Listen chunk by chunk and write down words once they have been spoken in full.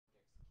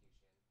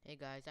Hey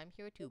guys, I'm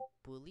here to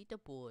bully the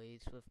boys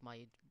with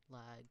my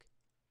lag.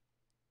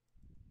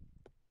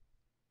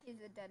 He's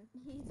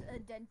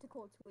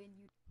identical twin.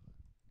 You.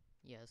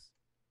 Yes.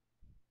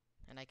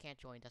 And I can't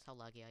join, that's how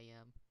laggy I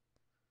am.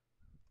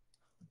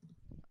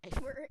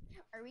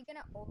 Are we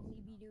gonna only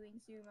be doing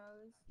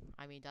sumos?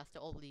 I mean, that's the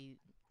only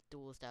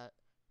duels that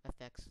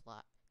affects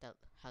that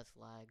has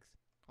lags.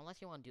 Unless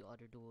you want to do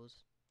other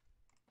duels.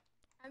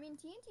 I mean,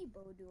 TNT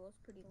bow duel is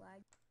pretty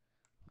lag.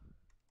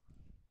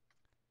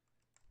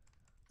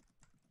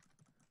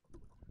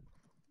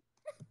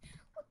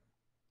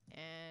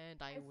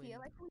 And I I win. feel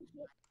like we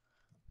hit.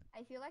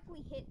 I feel like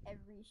we hit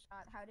every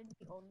shot. How did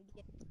we only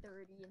get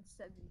 30 and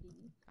 70?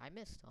 I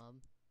missed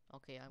some.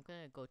 Okay, I'm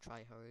gonna go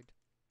try hard.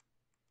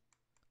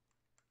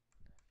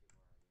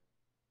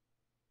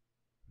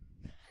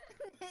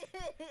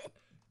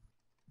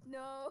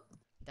 No,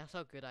 That's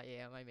how good I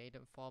am, I made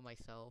him fall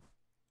myself.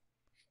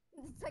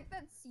 it's like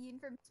that scene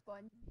from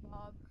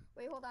SpongeBob.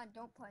 Wait, hold on!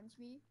 Don't punch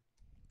me!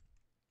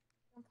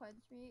 Don't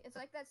punch me! It's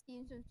like that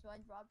scene from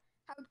SpongeBob.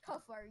 How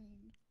tough are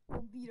you?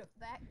 Go beat up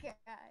that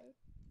guy.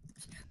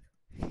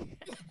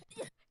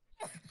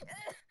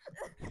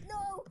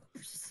 No.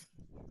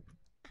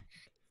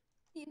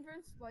 Scene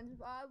from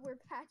SpongeBob where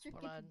Patrick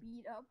Hold gets on.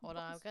 beat up Hold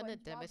by on, I'm gonna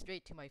SpongeBob.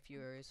 demonstrate to my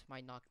viewers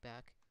my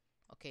knockback.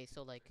 Okay,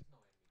 so like,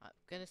 I'm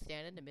gonna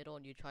stand in the middle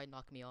and you try to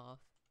knock me off.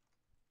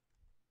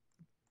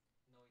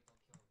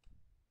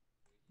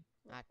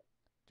 Ah,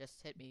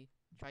 just hit me.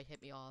 Try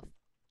hit me off.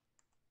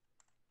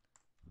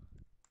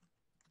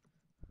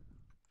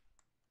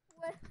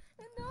 What?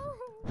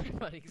 No! I'm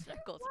running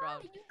circles Why?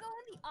 around. You go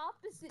in the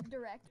opposite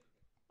direction.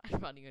 I'm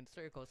running in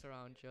circles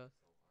around you.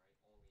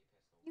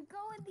 You go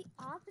in the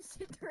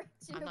opposite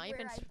direction I'm of not even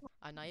where I punch.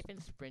 I'm not even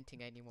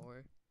sprinting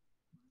anymore.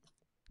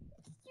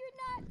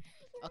 You're not.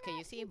 You're Okay, you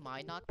not see hitting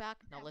my me. knockback?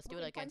 Now let's do it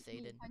Okay, against punch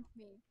me. Aiden. Punch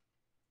me.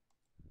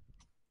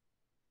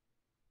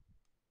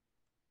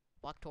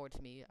 Walk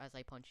towards me as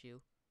I punch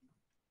you.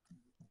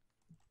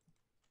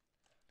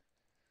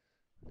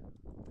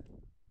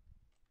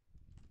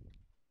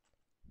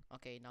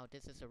 Okay, now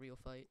this is a real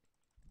fight.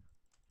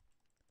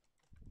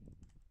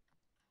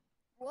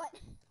 What?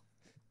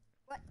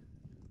 What?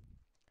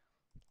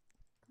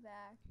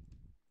 Back.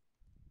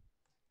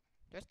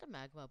 There's the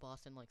magma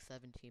boss in like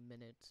 17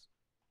 minutes.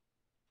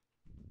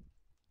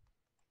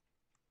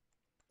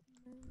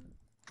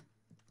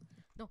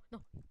 No,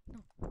 no,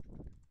 no.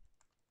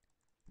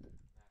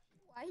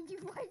 Why'd you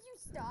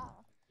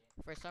stop?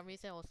 For some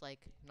reason I was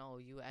like, no,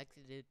 you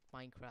exited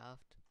Minecraft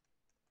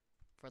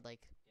for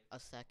like a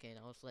second.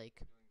 I was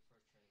like,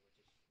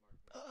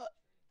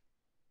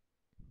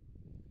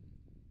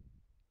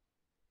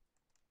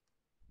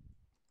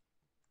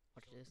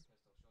 watch this.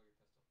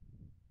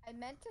 I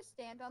meant to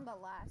stand on the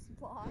last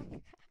block.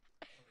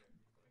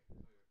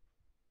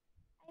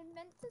 I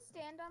meant to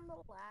stand on the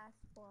last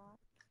block.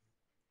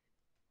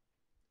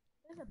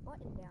 There's a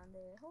button down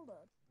there. Hold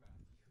up.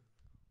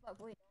 Look,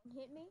 wait, don't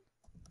hit me.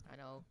 I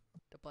know.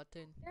 The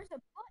button. There's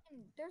a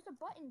button. There's a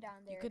button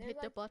down You there. could There's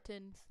hit the like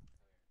buttons.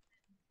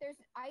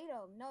 there's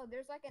item. No,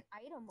 there's like an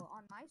item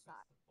on my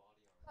side.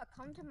 Look,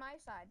 come to my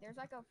side. There's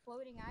like a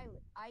floating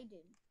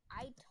island.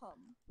 Item.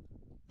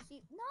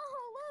 See? No,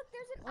 look.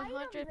 There's an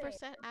item there.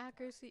 100%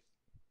 accuracy.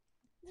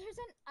 There's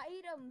an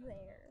item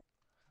there.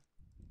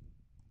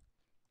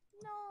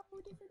 No,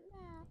 different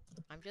map.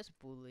 I'm just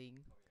bullying.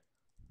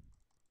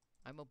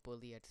 I'm a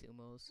bully at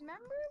sumos.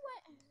 Remember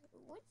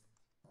what?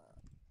 Uh,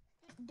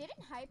 didn't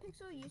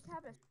Hypixel used to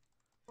have a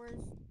Wars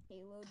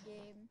Halo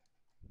game,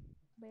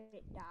 but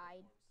it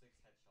died?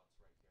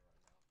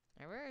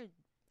 I remember,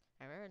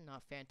 I remember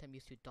not Phantom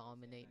used to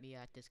dominate me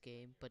at this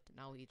game, but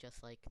now he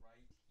just like,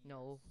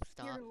 no,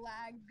 stop. Your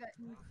lag got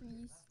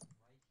increased.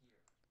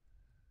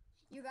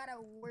 You got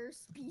a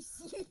worse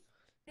PC.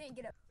 Didn't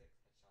get a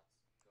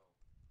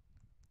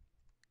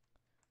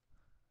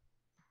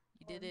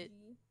You did it.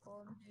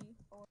 OMG, OMG,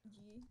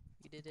 OMG.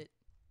 You did it.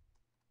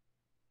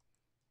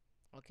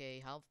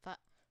 Okay, how fast?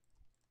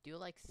 Do you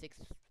like 6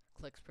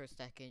 clicks per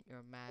second?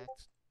 Your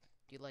max?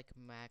 Do you like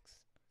max?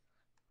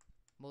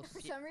 For Most.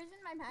 some reason,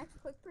 my max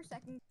click per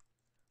second,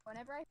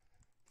 whenever I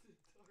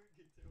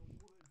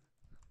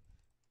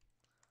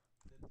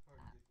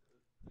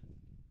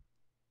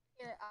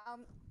here,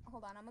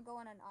 hold on, I'm gonna go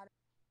on an auto.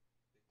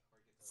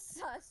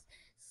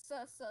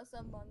 Sus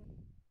among.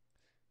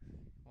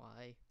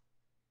 Why?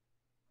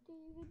 Do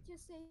you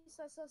just say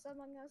sus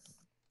among us?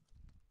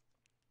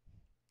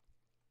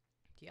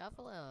 Do you have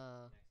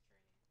a?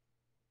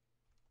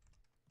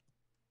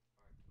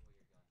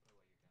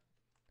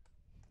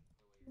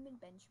 Human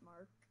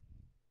benchmark.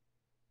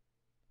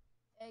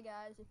 Hey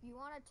guys, if you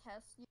want to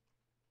test,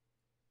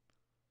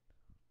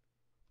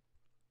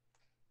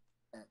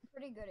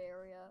 pretty good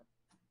area.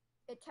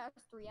 It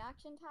tests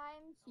reaction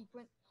time,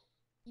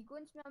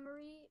 sequence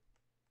memory,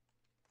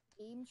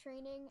 aim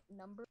training,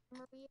 number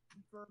memory,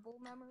 verbal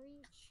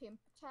memory, chimp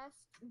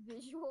test,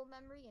 visual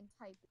memory, and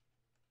typing.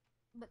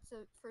 But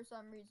so for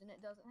some reason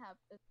it doesn't have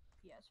a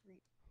PS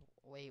read.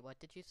 Wait, what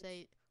did you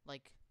say?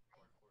 Like,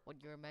 when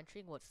you were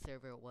mentioning what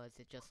server it was,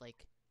 it just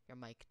like your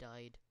mic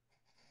died.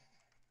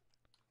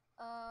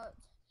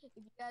 If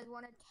you guys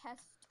want to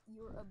test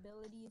your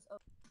abilities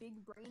of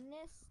big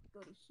brainness,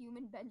 go to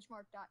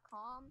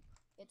humanbenchmark.com.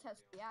 It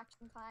tests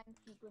reaction time,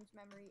 sequence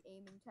memory,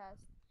 aiming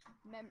test,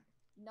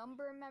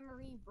 number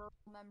memory,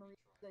 verbal memory,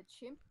 the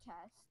chimp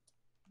test,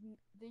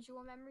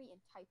 visual memory,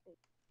 and typing.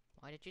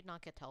 Why did you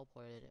not get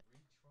teleported?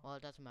 Well,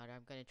 it doesn't matter.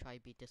 I'm gonna try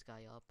beat this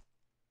guy up.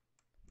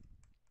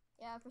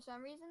 Yeah, for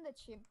some reason the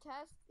chimp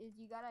test is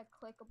you gotta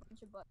click a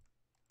bunch of buttons.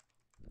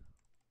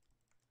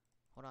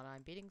 Hold on,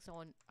 I'm beating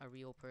someone, a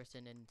real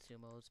person in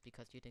sumos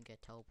because you didn't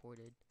get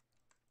teleported.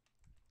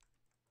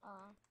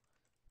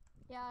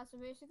 Yeah, so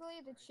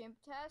basically the chimp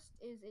test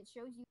is it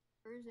shows you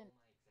numbers and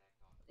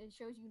it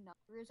shows you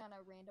numbers on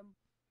a random,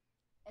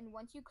 and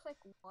once you click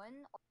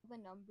one, all the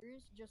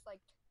numbers just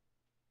like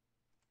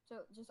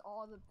so just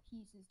all the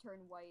pieces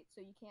turn white,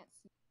 so you can't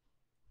see.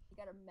 You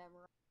gotta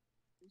memorize.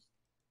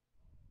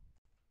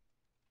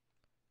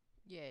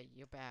 Yeah,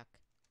 you're back.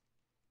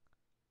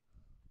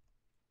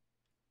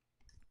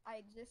 I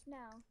exist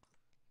now.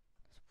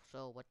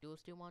 So, what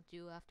duels do you want to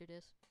do after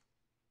this?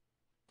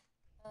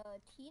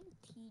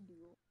 TNT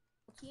duel.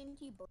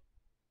 TNT. But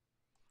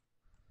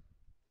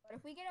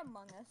if we get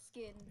Among Us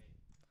skins?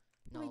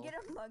 We No. get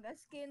Among Us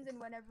skins, and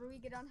whenever we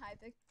get on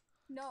Hypixel,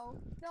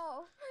 no,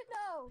 no,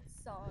 no,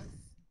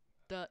 sauce.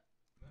 The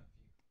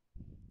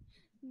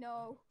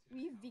No,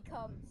 we've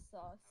become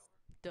sus.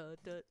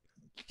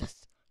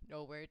 just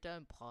no, wear the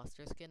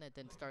imposter skin and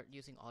then start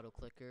using auto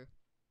clicker.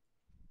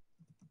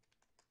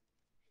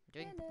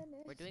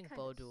 We're doing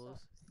bow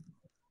duels.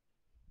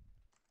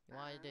 You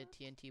wanted the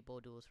TNT bow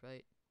duels,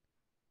 right?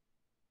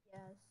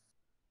 Yes.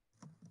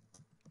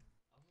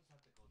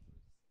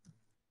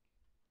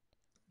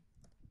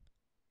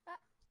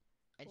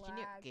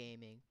 Engineer Lag.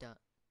 gaming.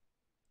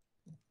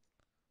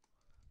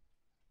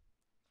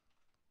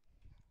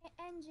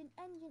 Engine,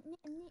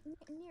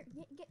 near,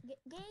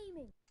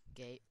 gaming.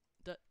 Gay.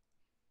 The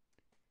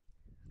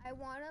I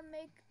wanna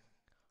make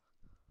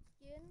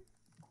skin.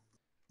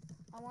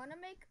 I wanna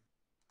make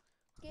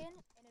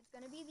skin, and it's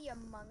gonna be the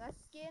Among Us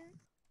skin.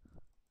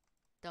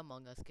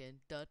 Among Us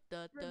skin.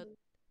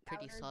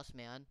 Pretty sus,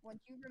 man.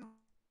 Once you remove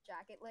the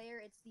jacket layer,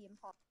 it's the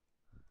imposter.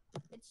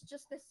 It's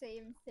just the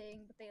same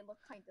thing, but they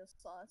look kind of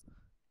sus.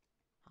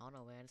 I don't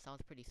know, man. It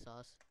sounds pretty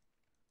sus.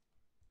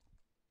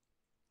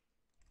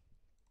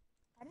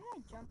 How did I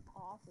jump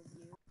off of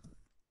you?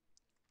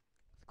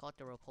 It's called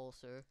the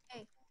repulsor.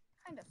 Hey,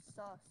 kind of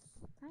sus.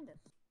 Kind of.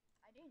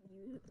 I didn't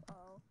use.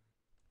 Oh,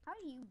 how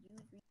do you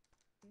use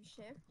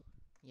shift?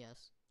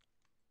 Yes.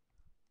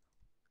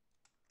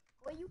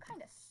 Well, you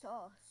kind of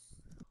sus.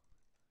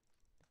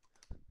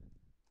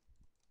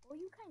 Well,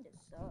 you kind of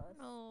sus.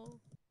 No.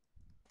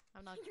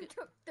 I'm not You good.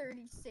 took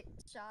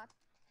 36 shots.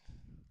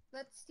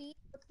 Let's see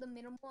what the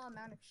minimal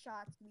amount of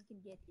shots we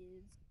can get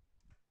is.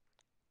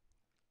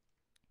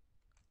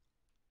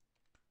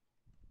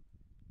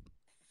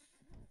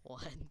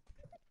 One.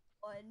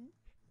 One.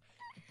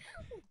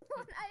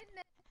 I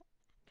meant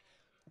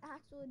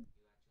actually,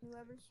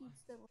 whoever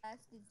shoots the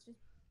last is just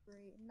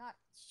free, not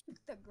shoot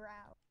the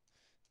ground.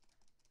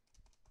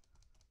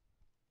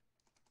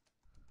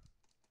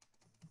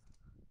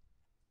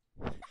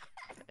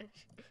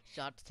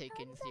 Shots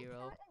taken, How does that 0.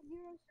 count as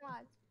 0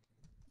 shots?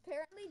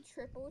 Apparently,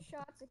 triple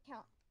shots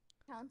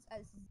counts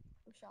as 0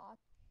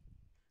 shots.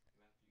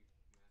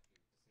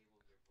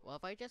 Well,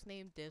 if I just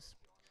named this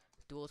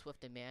Duels with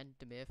the Man,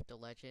 the Myth, the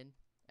Legend,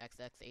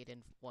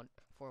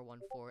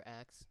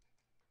 Xxaiden414xX.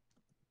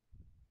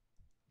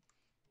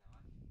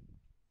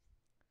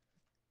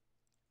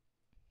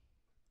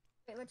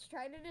 Wait, let's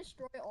try to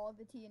destroy all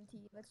the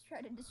TNT. Let's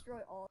try to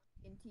destroy all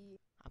TNT.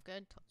 I'm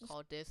gonna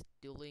call this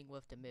Dueling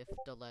with the Myth,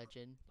 the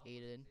Legend,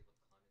 Aiden.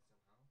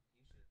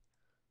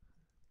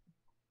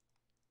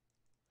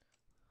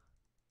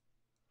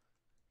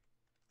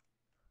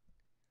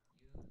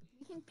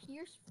 We can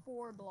pierce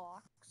 4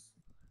 blocks.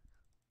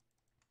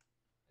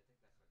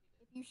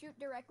 If you shoot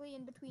directly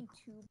in between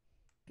 2, you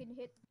can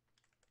hit.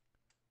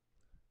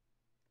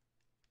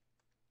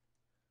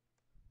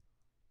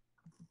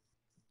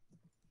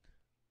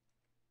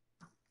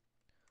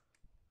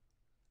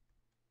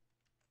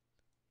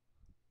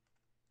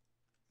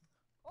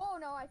 Oh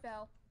no, I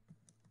fell.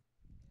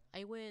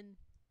 I win.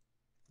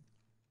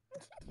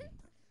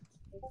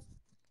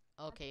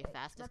 Okay,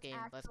 fastest game.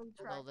 Let's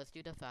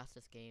do the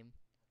fastest game.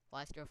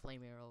 Why is there a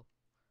flame arrow?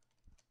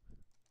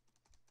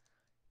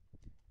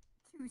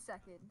 2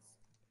 seconds.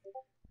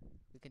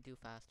 We can do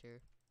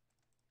faster.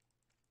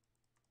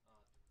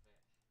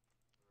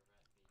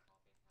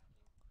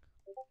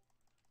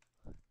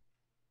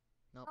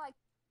 Nope. Why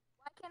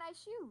can't I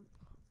shoot?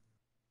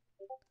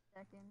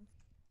 Seconds.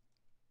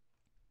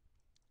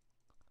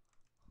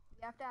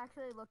 You have to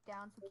actually look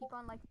down, so keep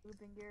on like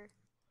moving your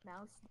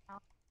mouse down.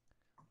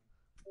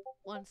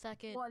 1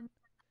 second. 1.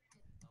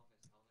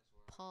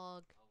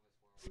 Pog.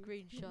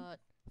 Screenshot.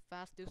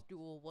 Fastest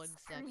duel, 1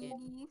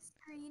 second.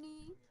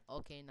 Screeny.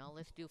 Okay, now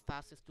let's do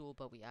fastest duel,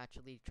 but we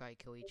actually try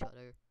to kill each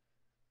other.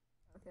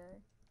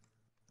 Okay.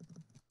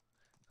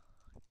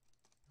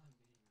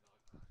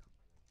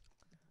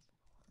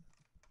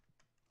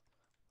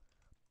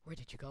 Where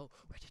did you go?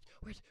 Where did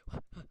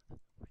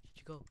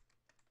you go?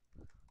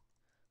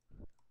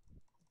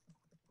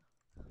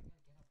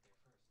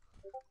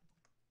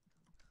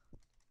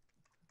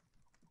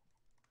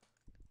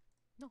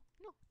 No,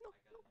 no, no,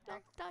 no,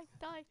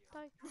 die.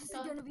 This is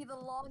gonna be the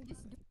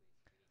longest.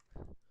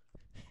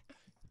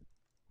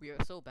 We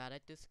are so bad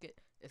at this.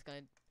 It's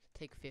gonna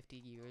take 50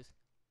 years.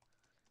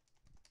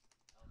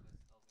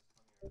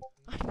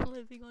 I'm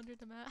living under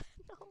the map.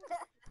 No.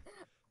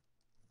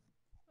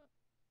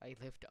 I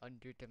lived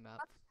under the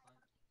map.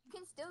 You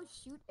can still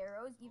shoot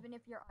arrows even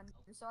if you're under.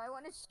 So I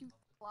want to shoot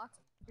blocks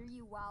under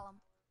you while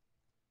I'm.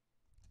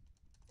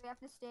 We have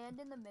to stand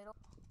in the middle.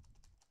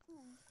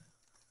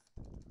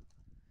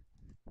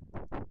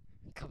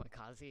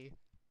 Kamikaze.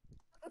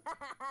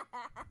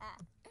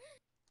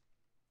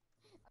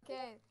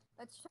 Okay,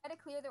 let's try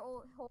to clear the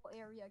whole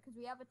area because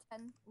we have a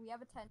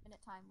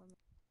 10-minute time limit.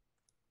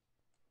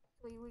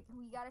 So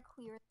we gotta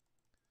clear.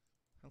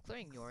 I'm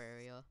clearing your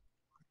area.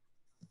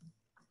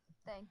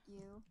 Thank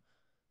you.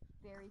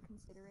 Very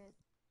considerate.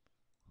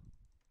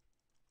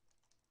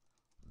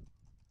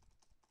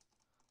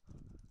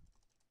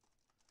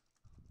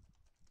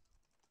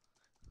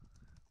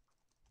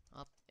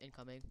 Up,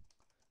 incoming.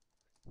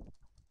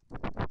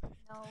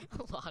 No.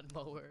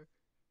 Lawnmower.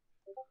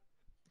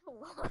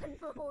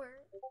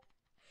 Lawnmower.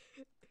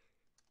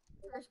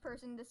 First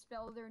person to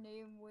spell their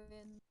name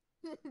wins.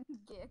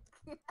 Gick.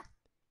 It's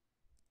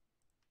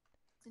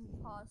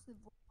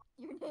impossible.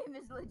 Your name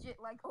is legit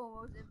like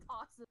almost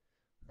impossible to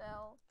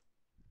spell.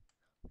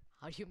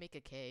 How do you make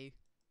a K?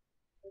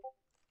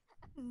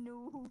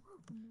 No.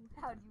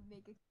 How do you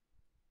make a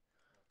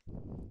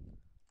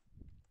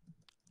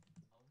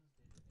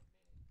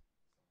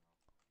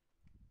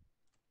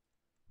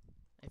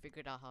I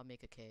figured out how to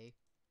make a K.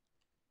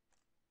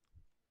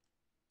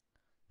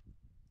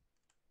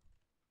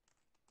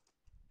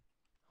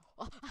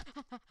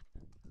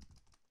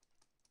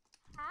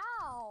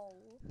 How?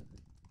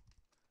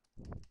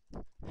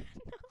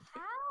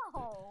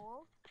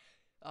 How?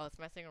 Oh, it's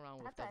messing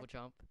around with double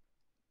jump.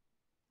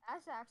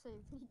 That's actually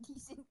a pretty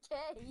decent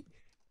K.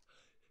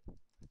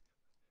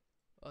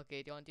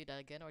 Okay, do you want to do that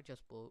again or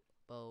just bow?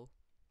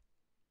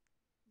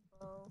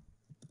 Bro.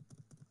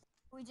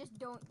 We just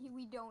don't.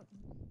 We don't.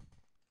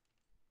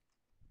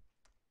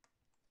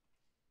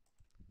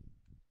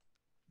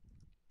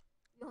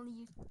 We only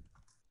use.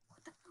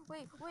 What the?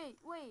 Wait.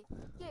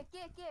 Kick.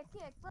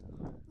 Look,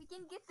 we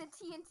can get the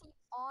TNT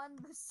on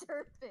the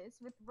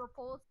surface with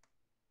repulse.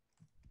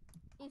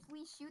 If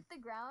we shoot the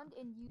ground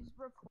and use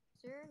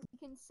repulsor, we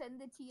can send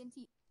the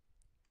TNT.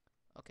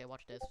 Okay,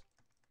 watch this.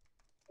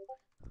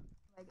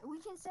 Like, we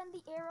can send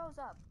the arrows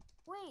up.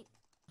 Wait,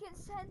 we can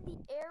send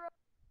the arrow.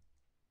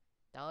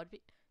 That would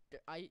be.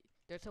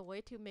 There's a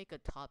way to make a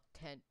top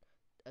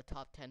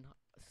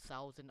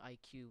 10,000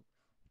 IQ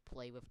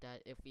play with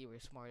that if we were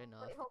smart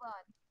enough.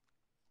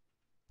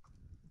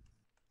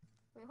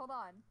 Wait, hold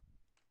on.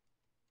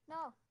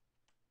 No.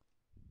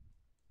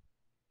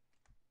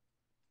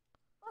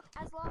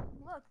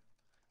 Look.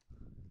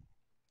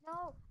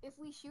 No, if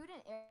we shoot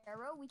an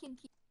arrow, we can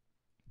keep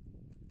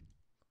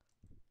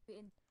it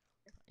in.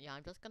 Yeah,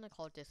 I'm just gonna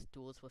call this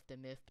Duels with the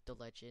Myth, the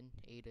Legend,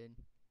 Aiden.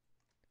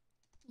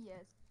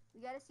 Yes,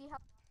 we gotta see how.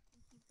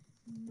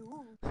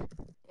 No,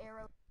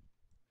 arrow.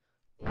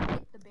 It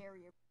hit the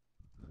barrier.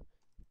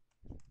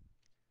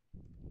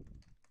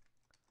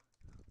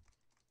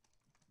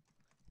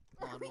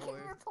 We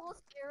can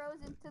repulse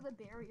arrows into the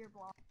barrier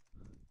block.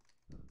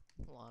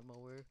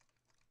 Lawnmower.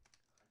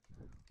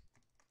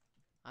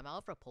 I'm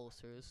out of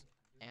repulsors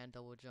and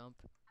double jump.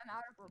 I'm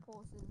out of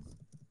repulses.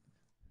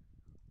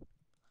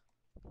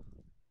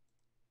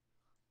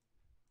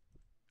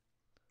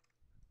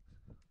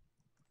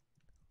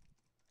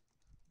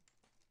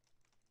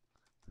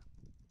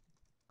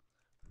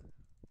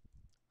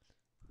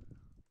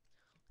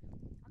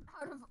 I'm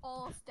out of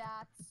all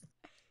stats.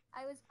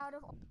 I was out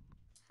of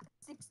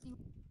 60.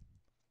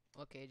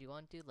 Okay, do you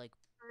want to do like...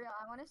 For real,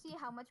 I want to see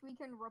how much we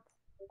can repulse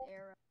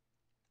arrow.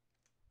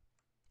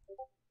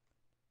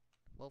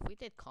 Well, if we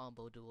did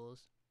combo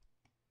duels.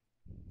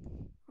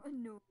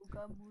 No,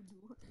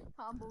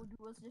 combo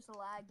duels just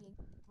lagging.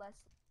 Less.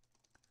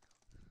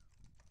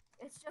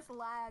 It's just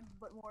lag,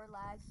 but more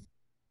lag.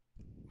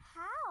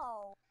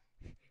 How?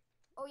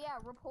 Oh yeah,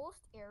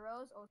 repulsed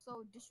arrows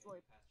also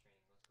destroy.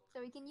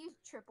 So we can use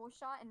triple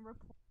shot and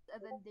repulse,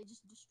 and then they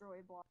just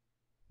destroy blocks.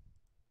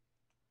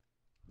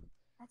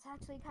 That's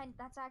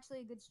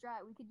actually a good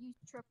strat. We could use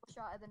triple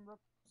shot and then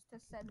repulse to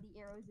send the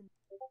arrows in.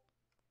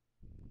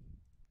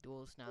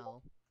 Duels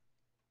now.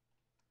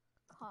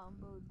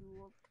 Combo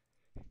duel.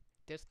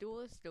 This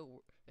duel is the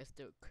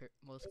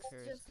most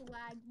cursed. It's just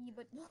laggy,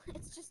 but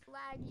it's just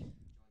laggy.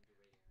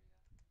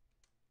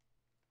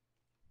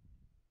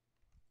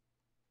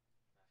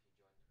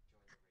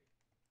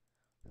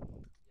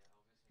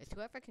 It's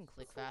whoever can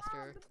click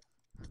faster.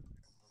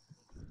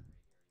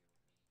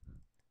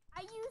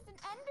 I used an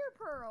ender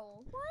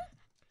pearl. What?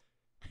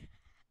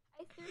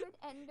 I threw an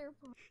ender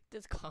pearl.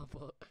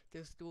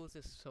 This duels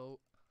is so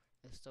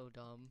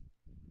dumb.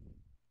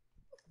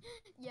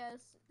 Yes,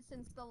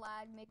 since the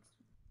lag makes.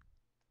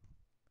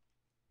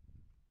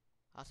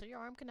 Also, your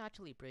arm can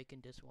actually break in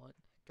this one.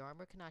 Your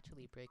armor can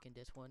actually break in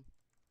this one.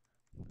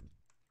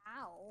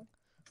 Ow.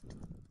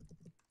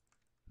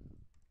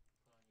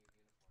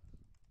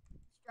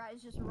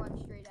 Strides just run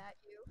straight at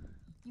you.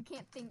 You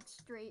can't think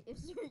straight if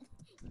you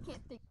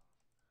can't think.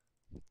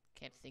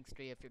 Can't think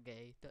straight if you're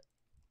gay.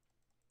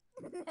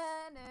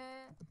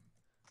 Nah.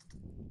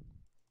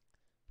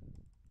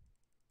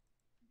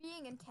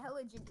 Being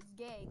intelligent is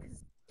gay,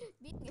 cause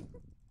being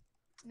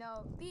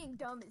no, being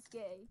dumb is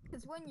gay,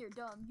 cause when you're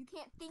dumb, you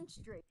can't think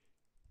straight.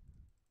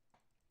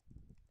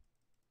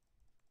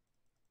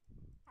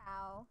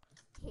 How?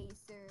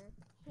 Pacer,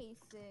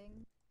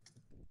 pacing.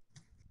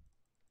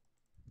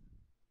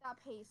 Stop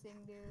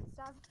pacing, dude.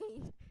 Stop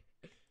pacing.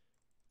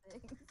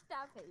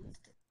 Stop pacing.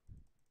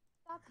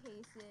 Stop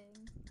pacing.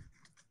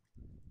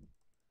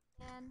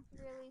 Man,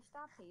 really,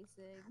 stop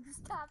pacing.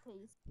 Stop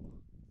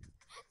pacing.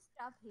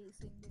 Stop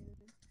pacing,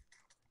 dude.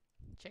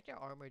 Check your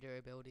armor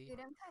durability. Dude,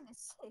 I'm kind of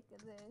sick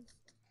of this.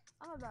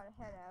 I'm about to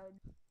head out.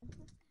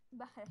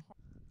 About to head.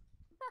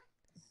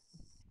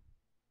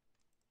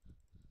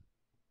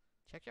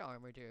 Check your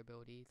armor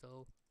durability,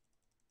 though.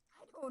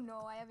 I don't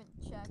know. I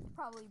haven't checked.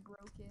 Probably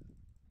broken.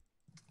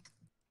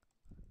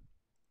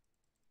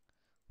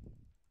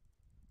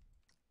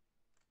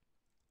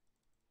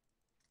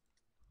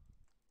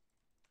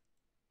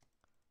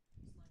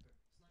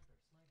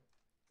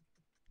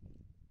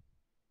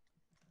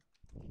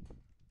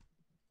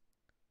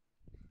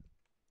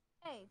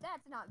 Hey,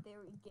 that's not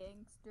very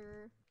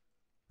gangster.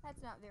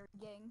 That's not very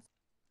gangster.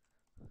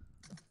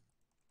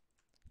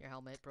 Your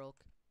helmet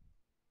broke.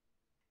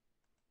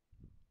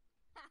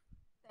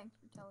 Thanks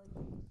for telling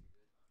me.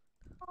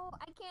 Oh,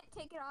 I can't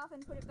take it off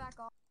and put it back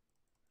on.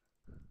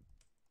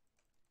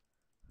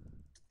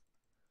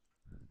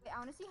 Wait, I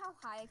want to see how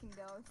high I can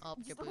go. Oh,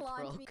 your Just boots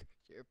launch me. broke.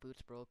 Your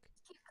boots broke.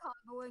 Keep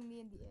comboing me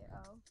in the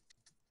air.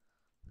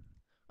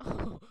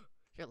 Oh.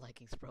 Your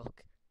leggings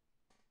broke.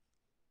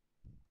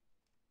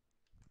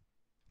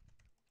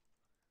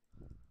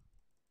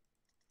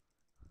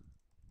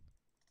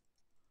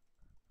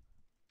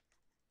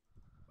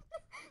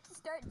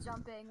 Start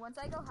jumping. Once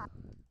I go high.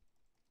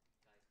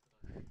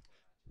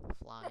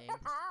 Flying.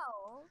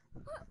 Ow!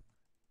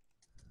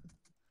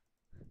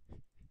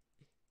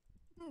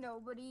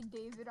 Nobody,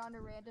 David on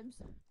a random.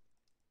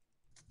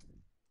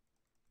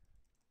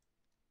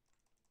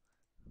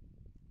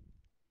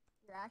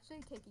 You're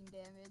actually taking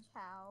damage.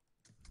 How?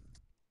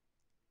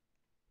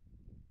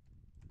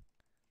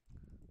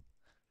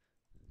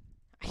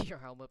 Your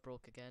helmet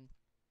broke again.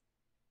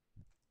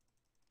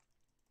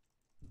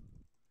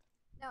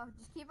 No,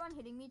 just keep on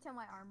hitting me till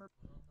my armor.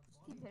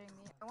 Just keep hitting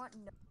me. I want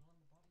no.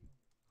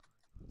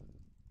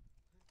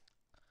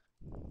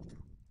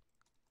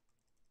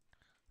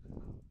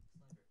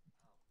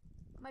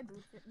 My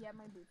boots. Yeah,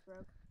 my boots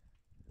broke.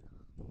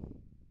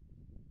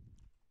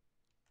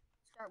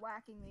 Start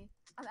whacking me.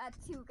 I'm at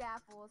 2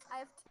 apples. I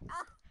have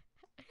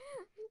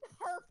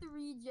health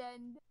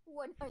regen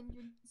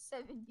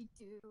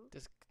 172.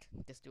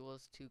 This duel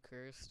is too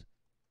cursed.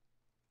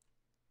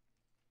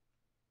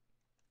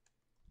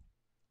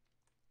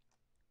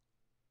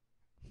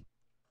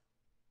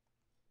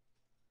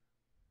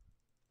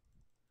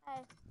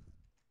 Hey.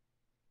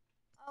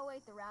 Oh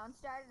wait, the round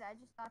started. I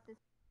just thought this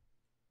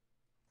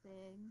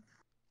thing.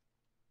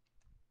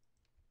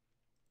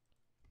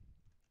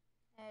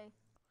 Hey.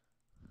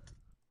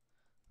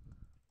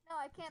 No,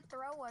 I can't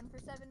throw one for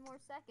 7 more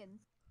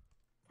seconds.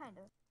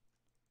 Kinda.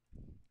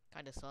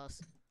 Kinda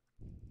sus.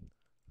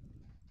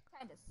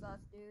 Kinda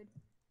sus, dude.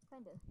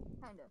 Kinda.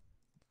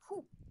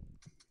 Whew.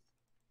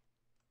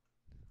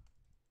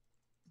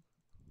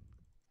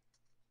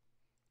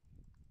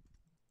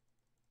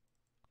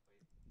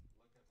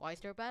 Why is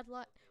there a bad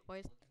lot? Why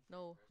is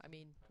no? I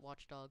mean,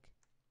 Watchdog.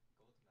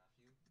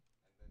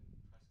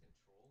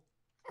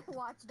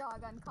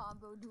 Watchdog on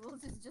combo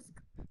duels is just.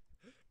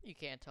 You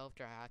can't tell if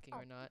they're hacking Oh,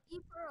 or not.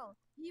 E-Pearl!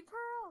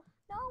 E-Pearl!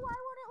 No, why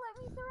won't it let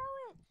me throw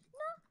it?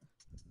 No!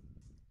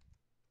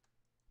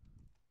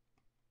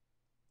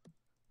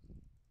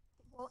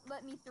 It won't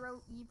let me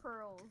throw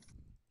E-Pearls.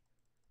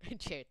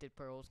 Enchanted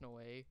pearls, no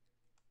way.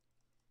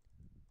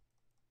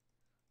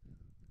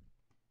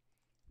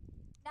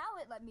 Now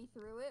it let me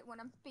through it when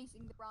I'm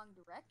facing the wrong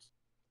direction.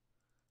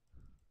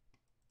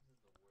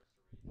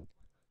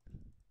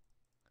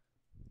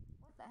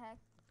 What the heck?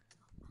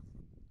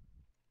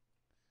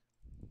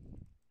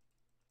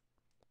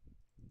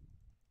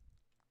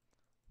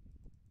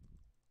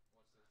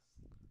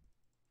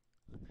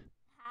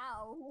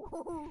 How?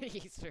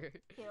 Easter.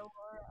 Kill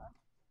Laura.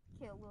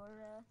 Kill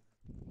Laura.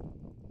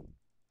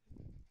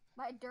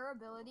 My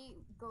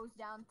durability goes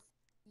down to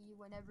E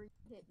whenever you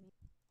hit me.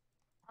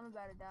 I'm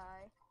about to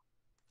die.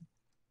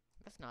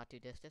 Let's not do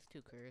this. That's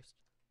too cursed.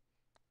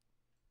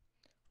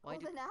 Why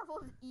do? Golden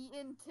apples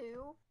eaten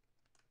too.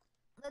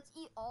 Let's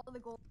eat all the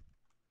gold.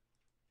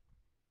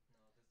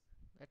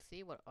 Let's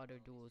see what other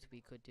duels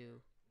we could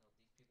do.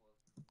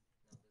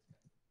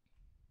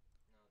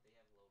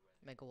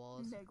 Mega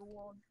walls. Mega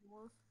wall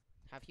duels.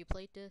 Have you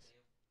played this?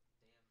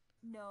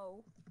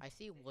 No. I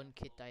see one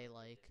kit that I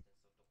like.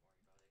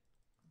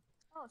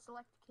 Oh,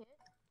 select kit.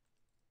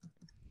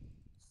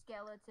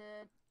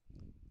 Skeleton.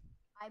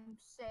 I'm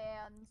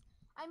Sans.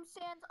 I'm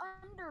Sans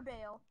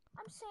Underbale.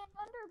 I'm Sans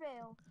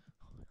Underbale.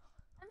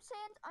 I'm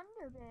Sans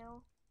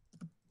Underbale.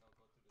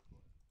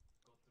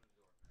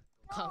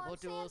 No, Combo I'm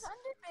Sans duels.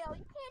 Underbale.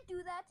 You can't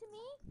do that to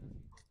me.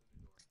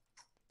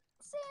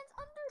 Sans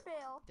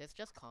Underbale. There's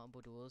just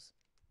combo duels.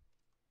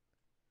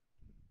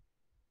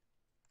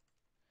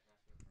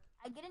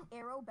 I get an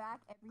arrow back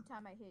every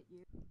time I hit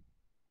you.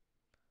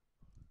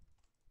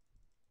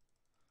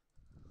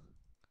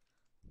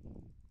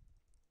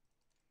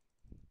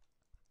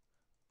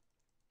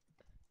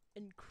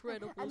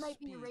 Incredible I might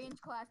be speed.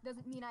 range class.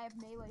 Doesn't mean I have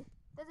melee.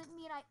 Doesn't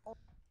mean I. Oh.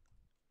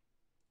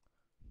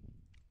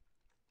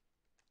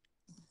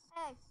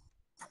 Hey.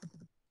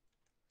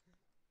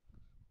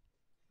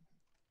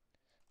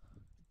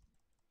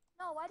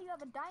 No, why do you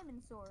have a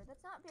diamond sword?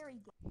 That's not very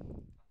good.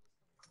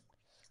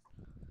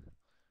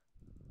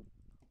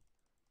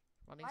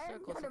 Running Why are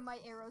circles none of my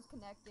arrows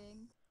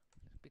connecting?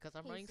 because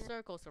I'm running Haster.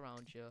 circles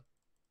around you.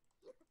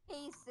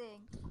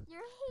 Hasting.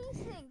 You're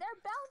hasting.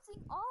 They're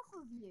bouncing off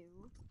of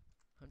you.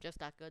 I'm just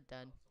that good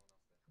then.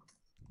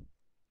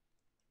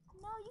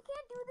 No, you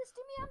can't do this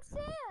to me. I'm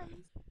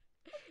Sans.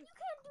 You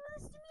can't do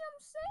this to me. I'm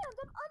Sans.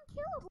 I'm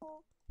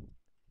unkillable.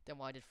 Then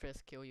why did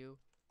Frisk kill you?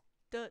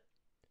 Duh.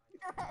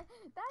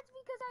 That's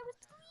because I was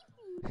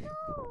sleepy.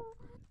 No.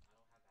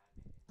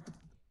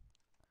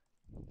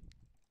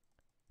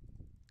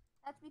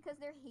 That's because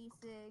they're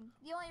hasting.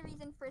 The only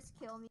reason Frisk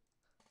killed me.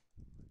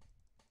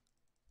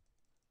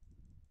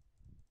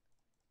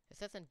 It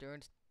says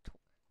endurance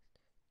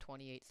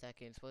 28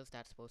 seconds. What is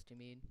that supposed to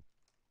mean?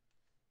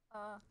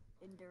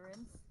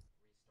 Endurance.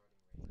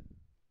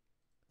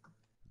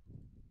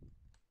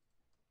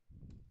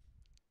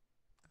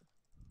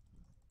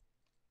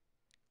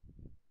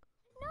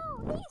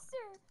 No,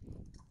 haster.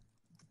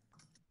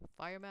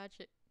 Fire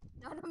magic?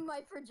 None of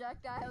my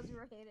projectiles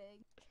were hitting.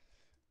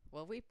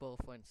 Well, we both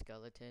went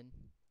skeleton.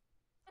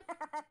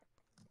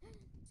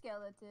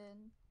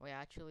 Skeleton. Wait,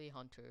 actually,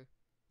 hunter.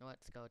 No, what?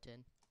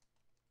 Skeleton.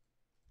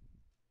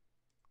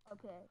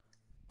 Okay.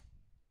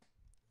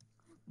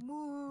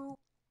 Moo.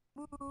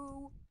 Moo.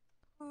 Moo.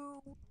 Moo.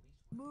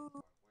 Moo.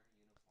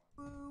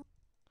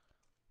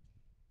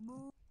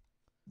 Moo.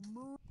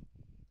 Moo.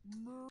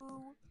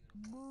 Moo.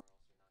 Moo.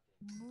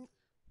 Moo.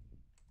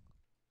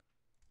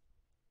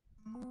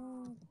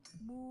 Moo.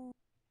 Moo.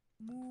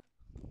 Moo.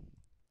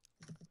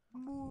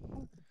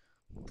 Moo.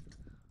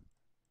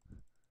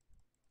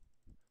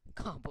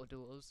 Combo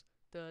duels.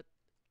 Duh.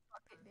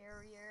 Bucket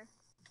barrier.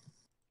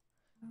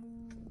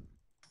 Moo.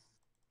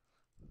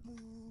 Moo.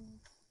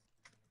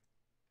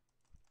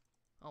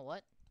 Oh,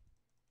 what?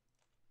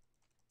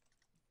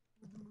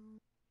 Moo.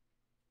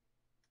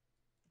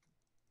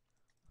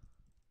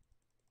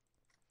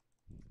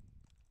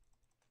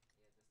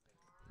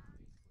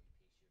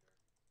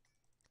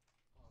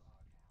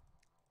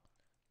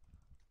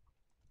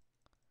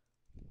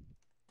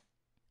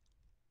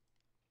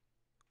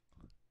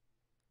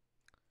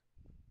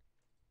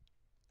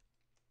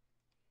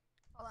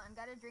 Hold on,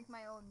 gotta drink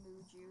my own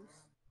moo juice.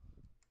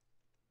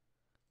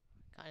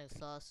 Kinda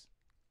sus.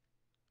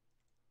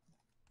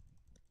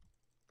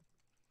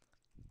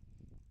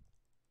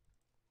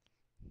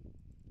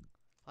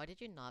 Why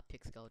did you not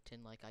pick skeleton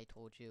like I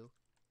told you?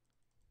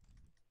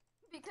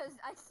 Because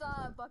I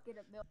saw a bucket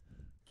of milk.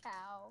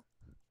 Cow.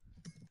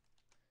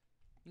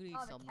 You need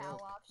Saw the some cow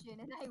milk. option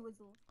and I was.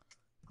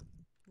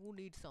 You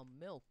need some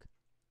milk.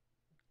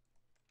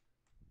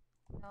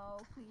 No,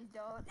 please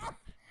don't.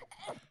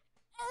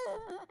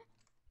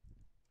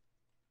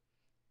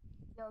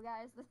 Yo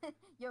guys,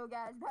 yo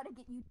guys, about to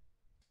get you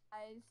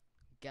guys.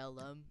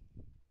 Gellum.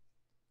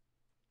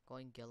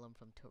 Going Gellum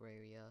from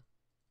Terraria.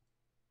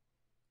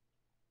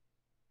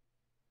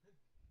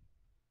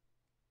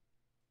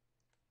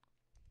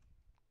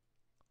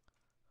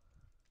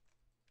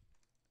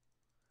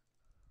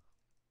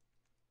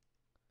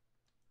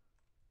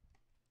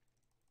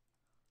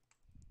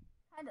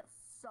 Kinda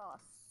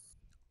sus.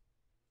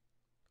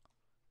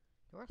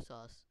 You're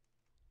sus.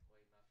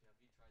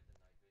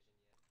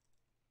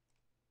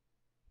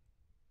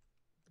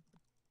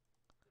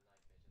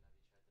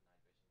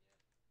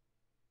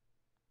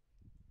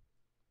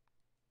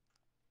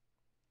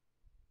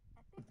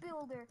 Epic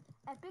builder.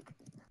 Epic.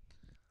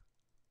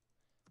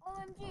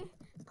 OMG.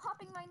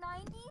 Popping my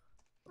 90.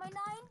 My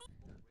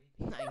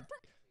 90. 90.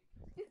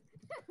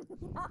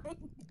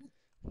 90.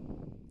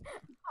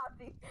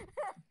 Popping.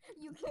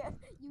 You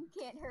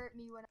can't hurt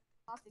me when I'm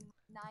popping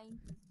my 90.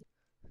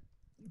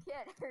 You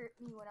can't hurt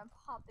me when I'm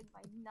popping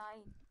my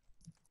 90.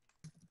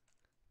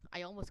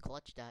 I almost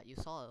clutched that. You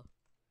saw.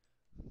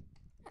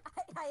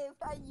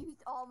 I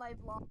used all my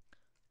blocks.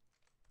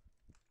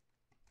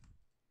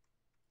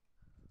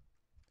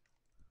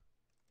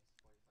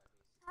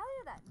 How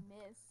did that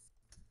miss?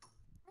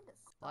 Kinda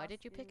Why sus,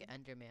 did you pick dude.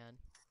 Enderman?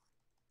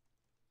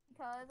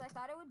 Because I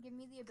thought it would give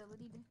me the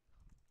ability to.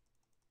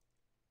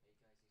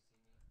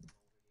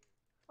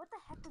 What the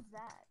heck was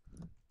that?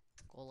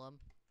 Golem.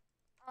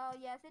 Oh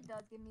yes, it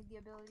does give me the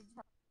ability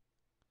to,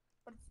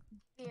 but it's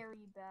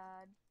very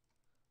bad.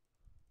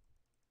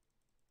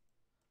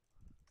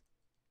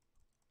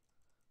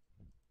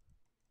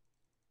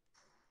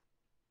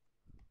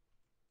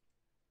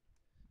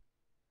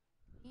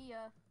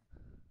 Yeah.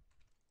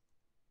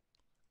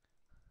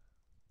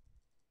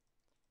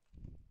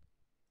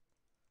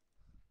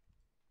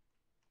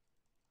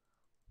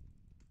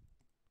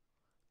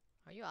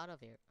 Are you out of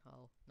here?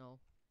 Oh, no.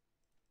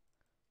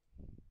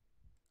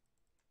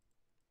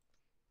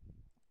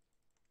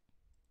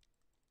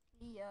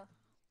 Yeah.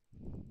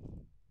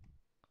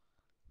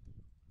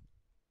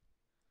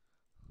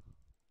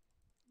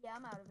 Yeah,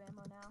 I'm out of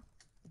ammo now.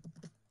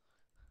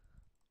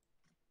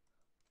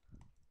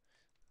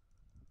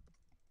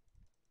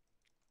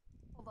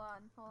 Hold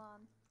on, hold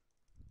on.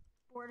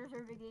 Borders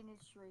are beginning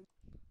to shrink.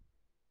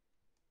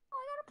 Oh,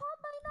 I gotta pop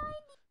my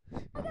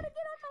 90! I gotta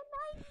get on my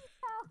 90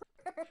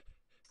 power!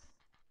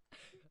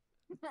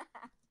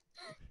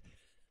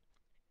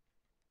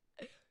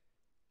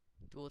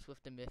 Duels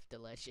with the myth, the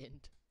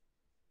legend.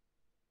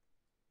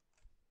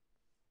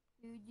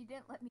 Dude, you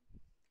didn't let me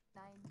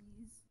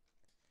 90s.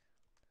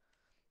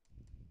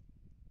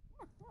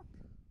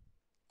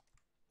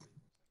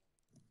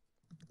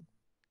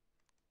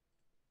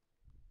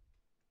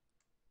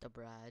 The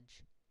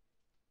Braj.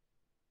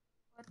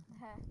 What the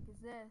heck is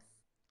this?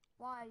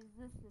 Why is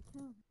this the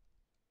tube?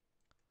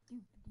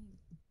 Doop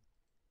doop.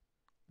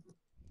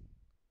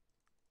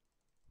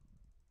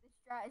 This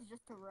strat is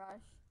just to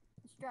rush.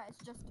 This strat is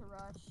just to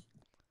rush.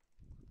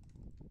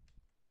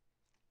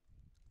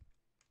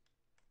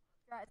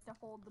 Strat is to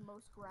hold the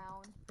most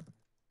ground.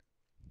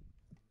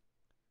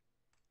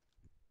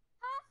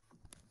 Ah!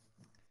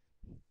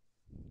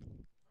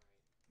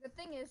 The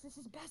thing is, this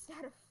is best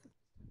out of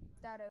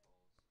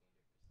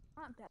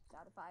not best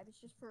out of 5. It's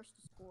just first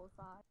to score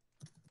 5.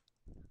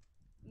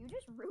 You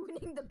just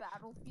ruining the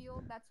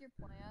battlefield. That's your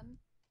plan.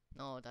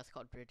 No, that's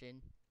called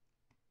bridging.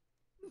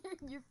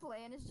 Your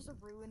plan is just to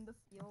ruin the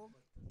field.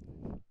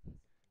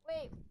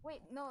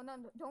 Wait, no,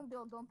 don't build,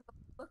 don't build.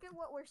 Look at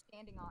what we're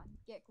standing on.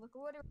 Gick, look at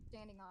what we're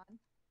standing on.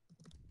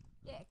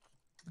 Gick,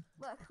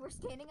 look, we're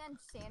standing on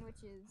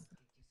sandwiches.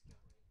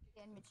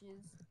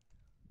 Sandwiches.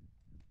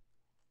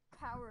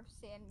 Power of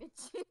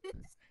sandwiches.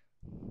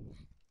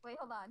 Wait,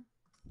 hold on.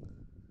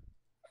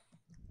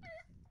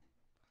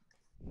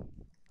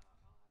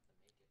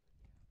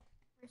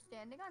 We're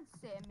standing on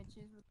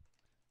sandwiches with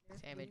their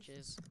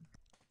Sandwiches. faces.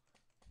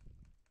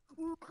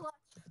 Ooh,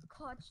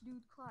 clutch,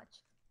 dude,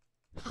 clutch.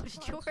 How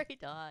did you already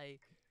die?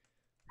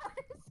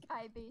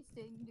 Sky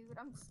basing, dude.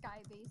 I'm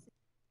sky basing.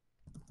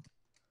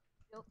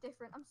 Built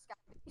different. I'm sky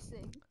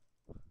basing.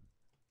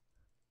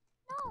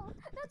 No,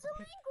 that's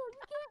illegal.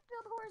 You can't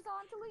build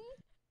horizontally.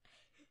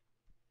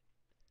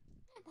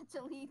 That's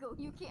illegal.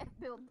 You can't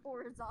build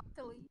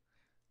horizontally.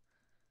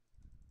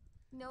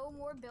 No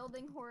more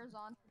building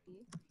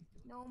horizontally.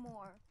 No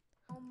more.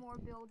 No more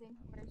building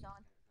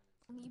horizontally.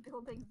 Only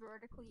building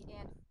vertically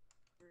and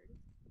forward.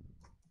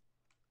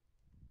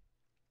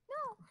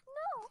 No,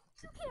 no,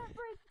 you can't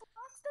break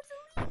blocks. That's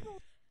illegal.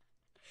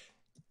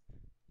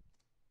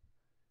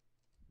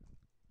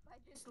 By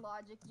this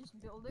logic, just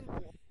building a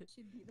wall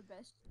should be the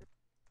best.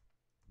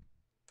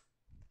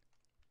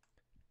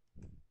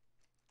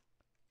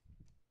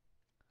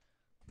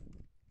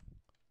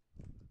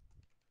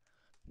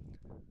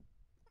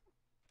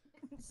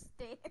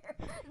 Stair.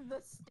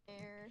 The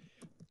stair.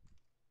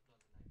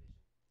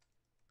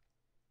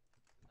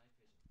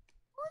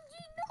 OMG,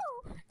 no!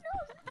 No,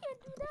 you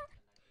can't do that!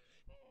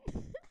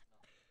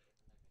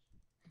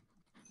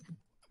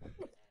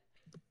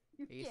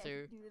 You can't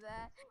Acer. do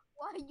that.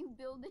 Why are you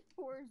building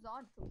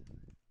horizontally?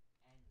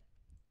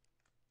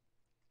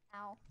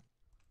 Ow.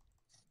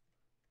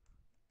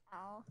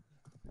 Ow.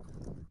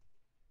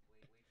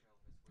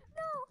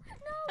 No!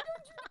 No!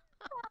 Don't you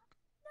stop!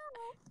 No!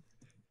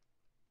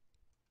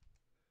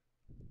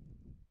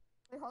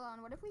 Wait, hold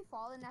on. What if we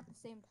fall in at the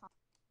same time?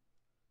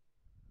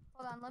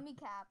 Hold on, let me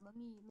cap. Let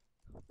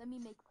me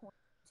make point.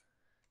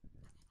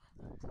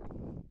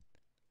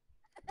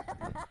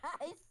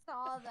 I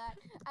saw that.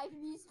 I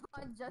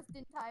respawned just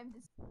in time to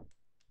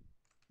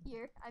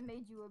here. I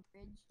made you a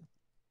bridge.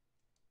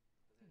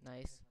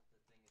 Nice.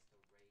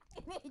 I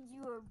made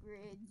you a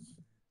bridge.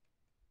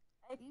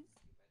 Nice.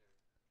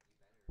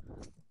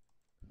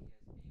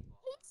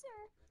 Hey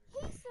sir!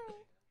 Hey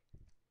sir!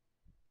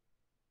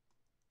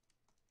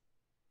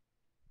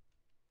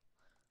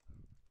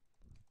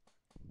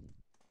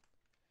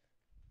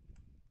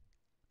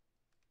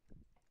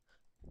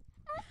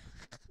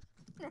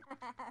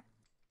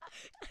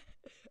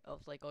 I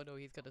was like, oh no,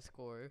 he's gonna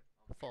score.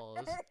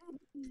 Falls.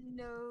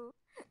 No.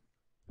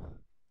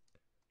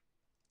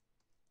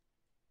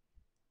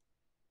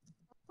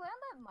 Play on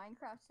that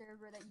Minecraft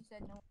server that you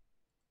said no.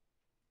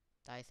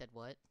 I said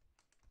what?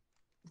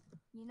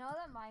 You know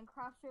that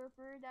Minecraft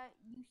server that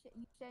you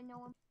said no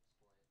one.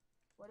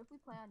 What if we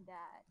play on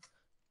that?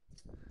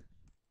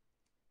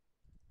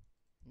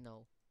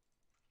 No.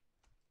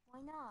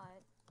 Why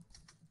not?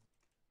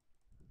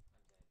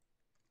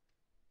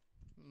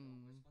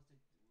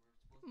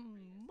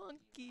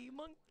 Monkey,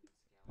 monkey.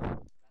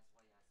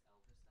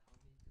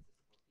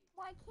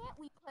 Why can't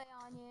we play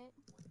on it?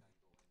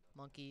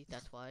 Monkey,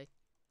 that's why.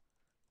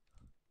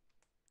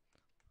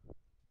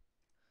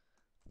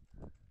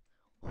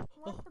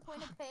 What's the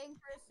point of paying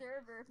for a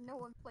server if no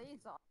one plays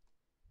on?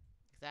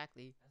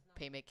 Exactly.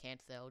 Payment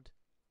cancelled.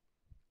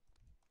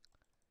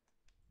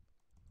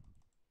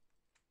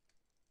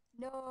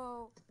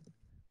 No.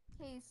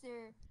 Hey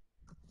sir.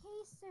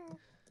 Hey sir.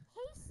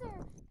 Hey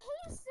sir.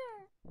 Hey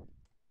sir.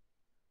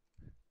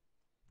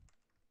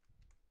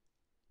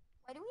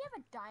 Why do we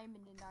have a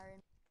diamond in our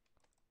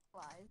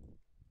lives?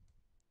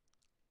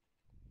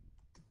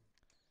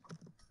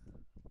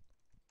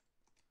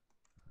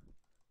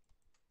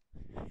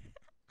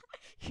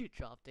 You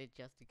dropped it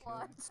just to kill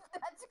me.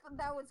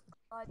 That was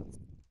clutch.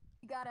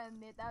 You gotta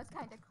admit that was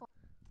kind of clutch.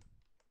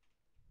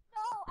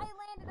 No, I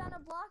landed on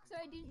a block so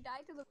I didn't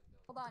die to the.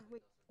 Hold on,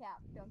 wait, cap,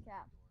 don't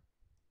cap.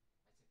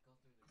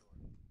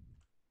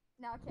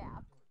 Now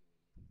cap.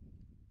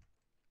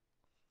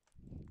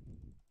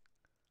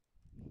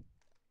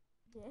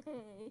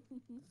 Yay.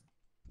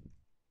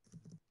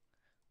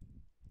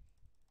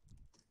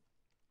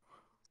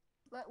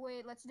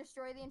 Wait, let's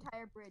destroy the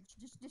entire bridge.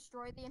 Just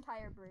destroy the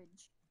entire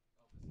bridge.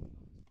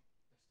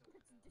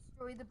 Let's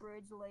destroy the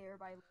bridge layer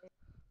by layer.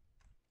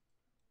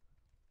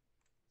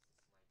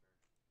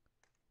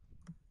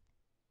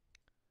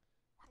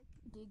 I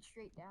dig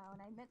straight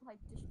down. I meant like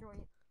destroy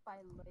it by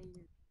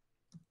layer.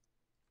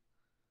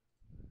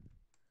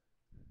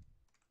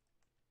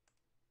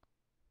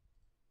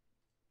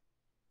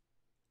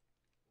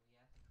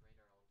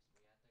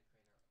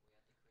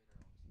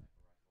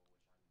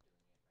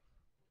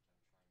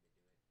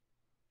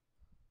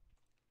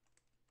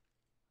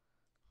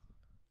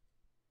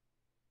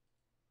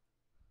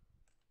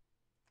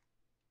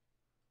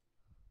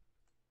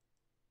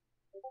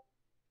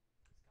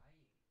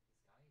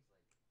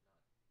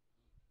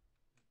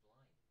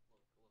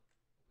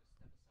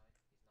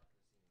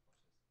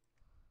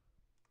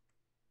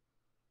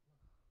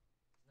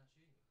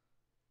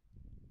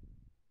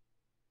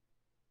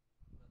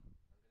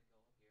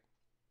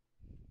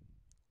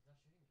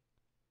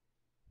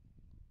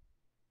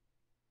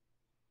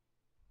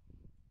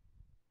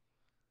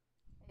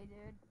 Hey,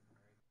 dude.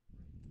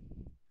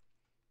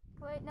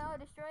 Wait, no,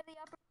 destroy the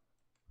upper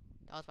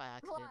That was by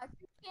accident. block.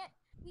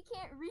 We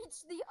can't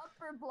reach the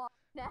upper block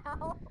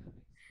now.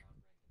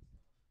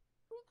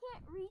 We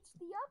can't reach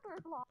the upper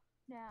block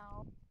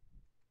now.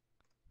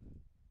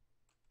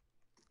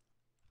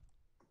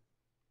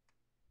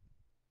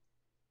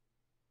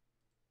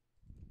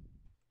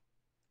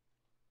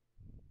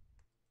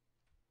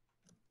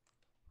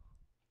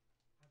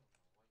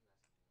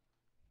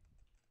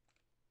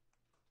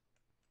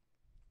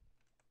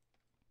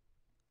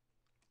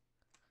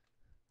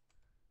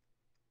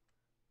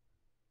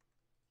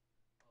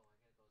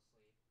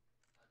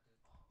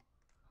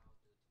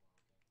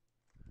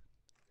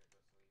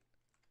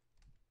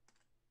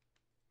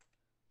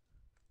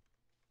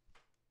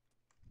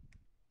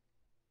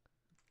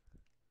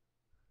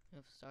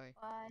 Oh, sorry.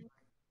 Why?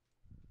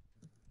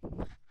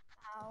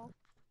 Ow.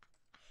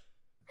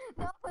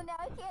 No, now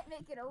I can't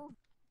make it over.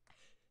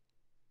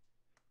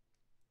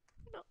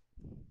 No.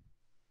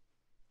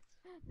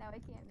 Now I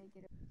can't make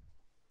it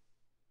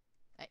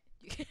Hey.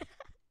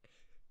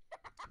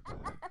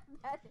 over.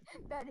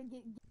 Better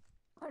get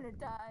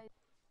monetized.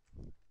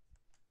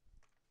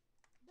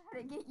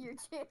 Better get your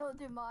channel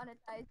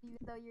demonetized even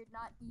though you're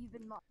not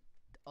even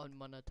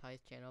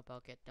Unmonetized channel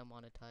about get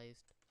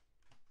demonetized.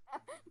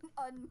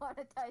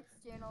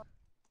 unmonetized channel.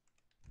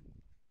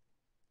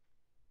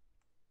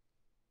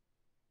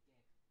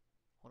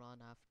 Hold on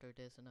after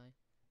this and I.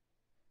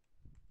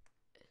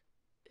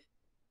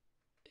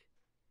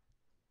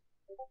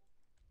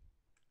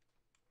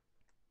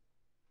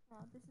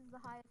 Oh, this is the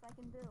highest I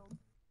can build.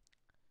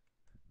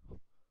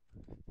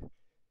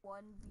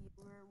 One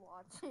viewer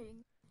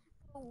watching.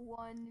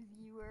 One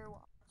viewer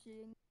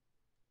watching.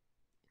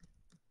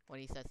 When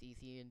he says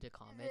easy in the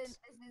comments. This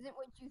isn't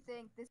what you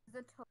think. This is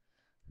a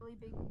totally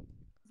big.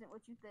 This isn't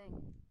what you think.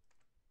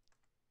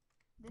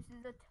 This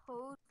is a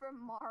toad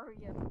from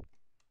Mario.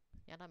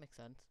 Yeah, that makes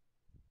sense.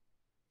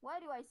 Why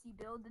do I see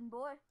building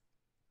boy?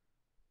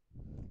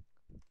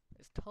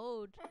 It's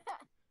Toad.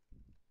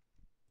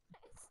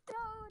 It's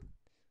Toad.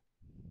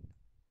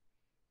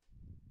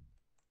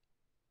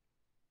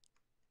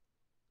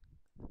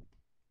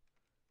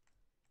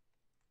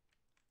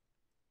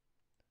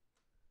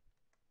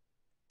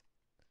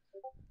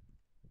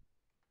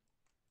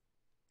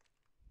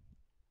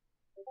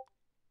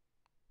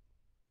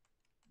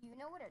 Do you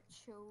know what a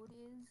chode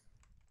is?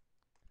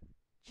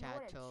 Do you know Chat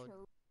what a Toad.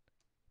 chode?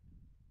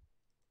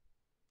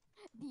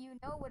 Do you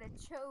know what a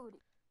chode?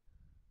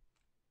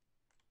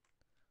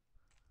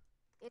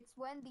 It's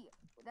when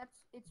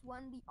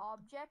the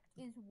object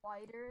is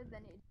wider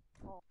than it's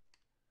tall.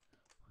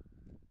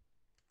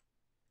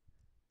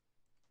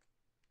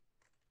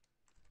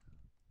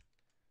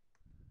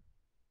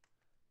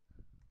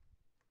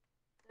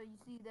 So you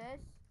see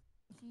this?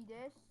 You see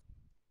this?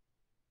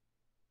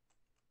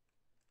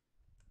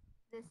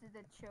 This is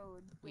a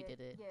chode. We did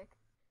it. Yick.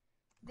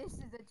 This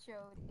is a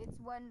chode. It's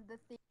when the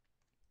thing.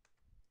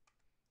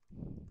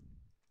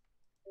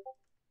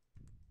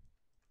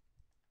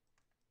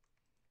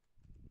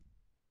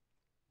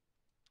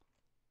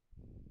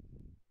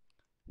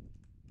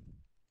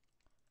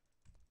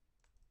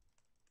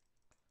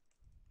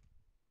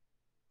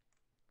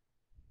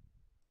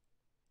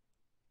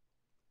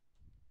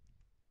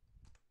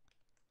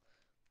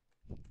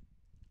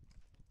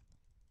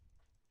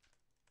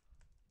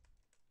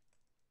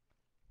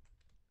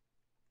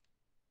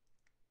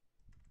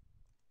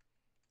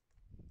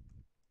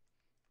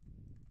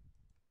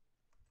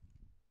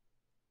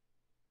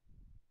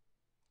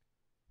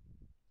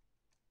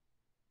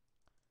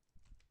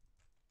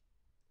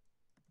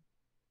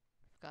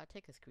 Forgot to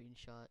take a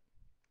screenshot.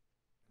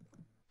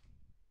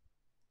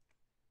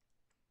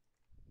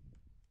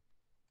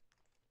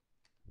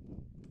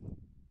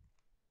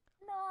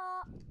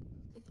 No.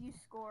 If you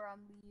score, I'm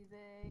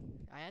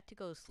leaving. I had to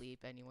go sleep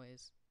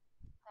anyways.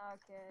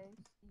 Okay.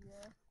 See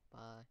ya.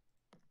 Bye.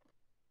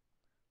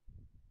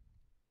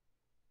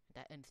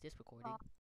 That ends this recording.